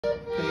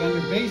Okay,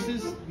 under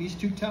basses, these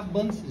two top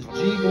buttons is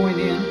G going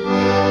in,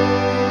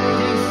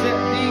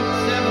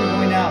 D7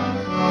 going out.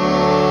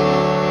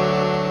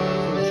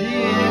 So G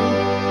in,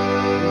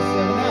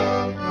 D7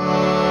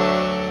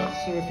 out.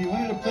 So if you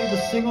wanted to play the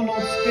single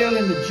note scale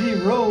in the G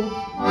row,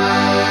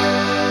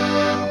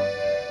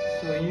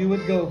 so you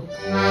would go.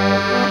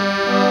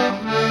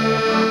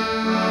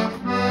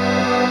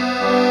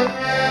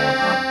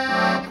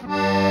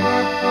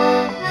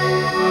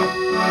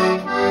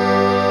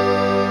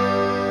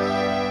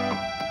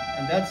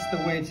 That's the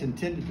way it's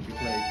intended to be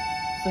played.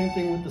 Same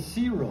thing with the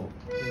C row.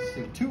 It's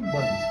the two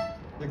buttons.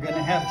 They're going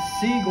to have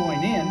C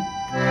going in.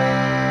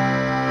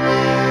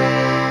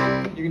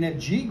 You're going to have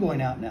G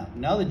going out now.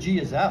 Now the G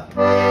is out.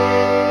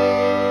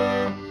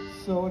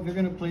 So if you're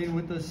going to play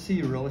with the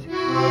C row,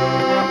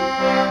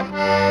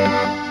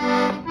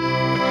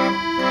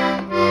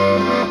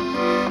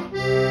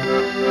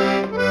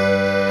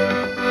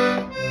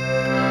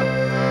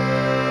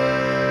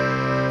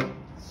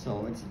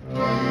 so it's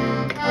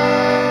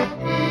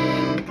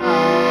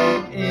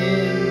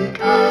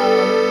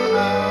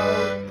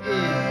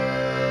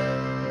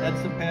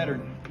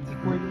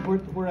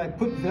where I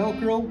put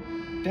Velcro,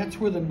 that's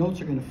where the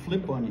notes are going to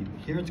flip on you.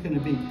 Here it's going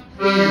to be in,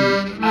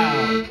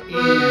 out,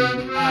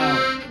 in,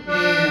 out,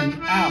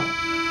 in, out,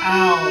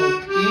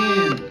 out,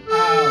 in,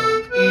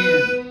 out,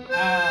 in,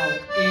 out,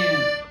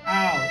 in,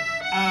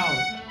 out,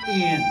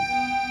 in.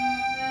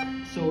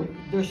 So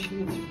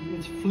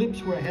it's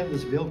flips where I have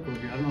this Velcro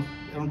here. I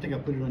don't think I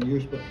put it on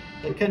yours, but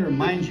that kind of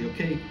reminds you,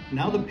 okay,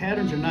 now the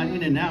patterns are not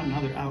in and out,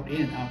 now they're out,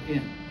 in,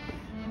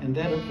 and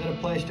that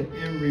applies to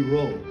every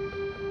row.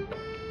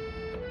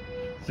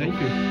 Thank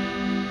you.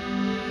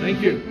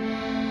 Thank you.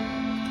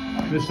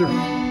 Mr.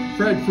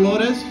 Fred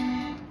Flores,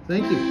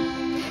 thank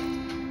you.